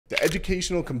The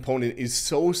educational component is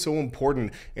so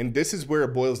important, and this is where it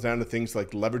boils down to things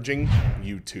like leveraging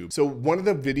YouTube. So one of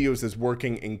the videos that's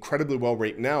working incredibly well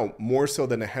right now, more so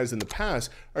than it has in the past,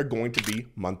 are going to be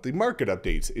monthly market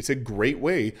updates. It's a great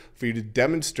way for you to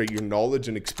demonstrate your knowledge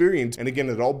and experience. And again,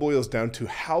 it all boils down to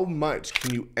how much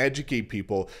can you educate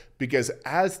people, because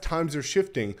as times are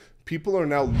shifting, people are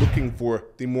now looking for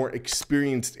the more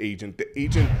experienced agent, the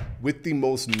agent with the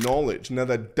most knowledge. Now,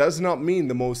 that does not mean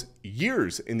the most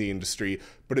years in the industry,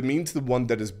 but it means the one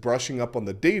that is brushing up on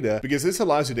the data, because this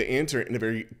allows you to answer in a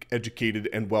very educated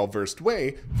and well-versed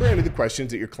way for any of the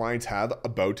questions that your clients have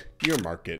about your market.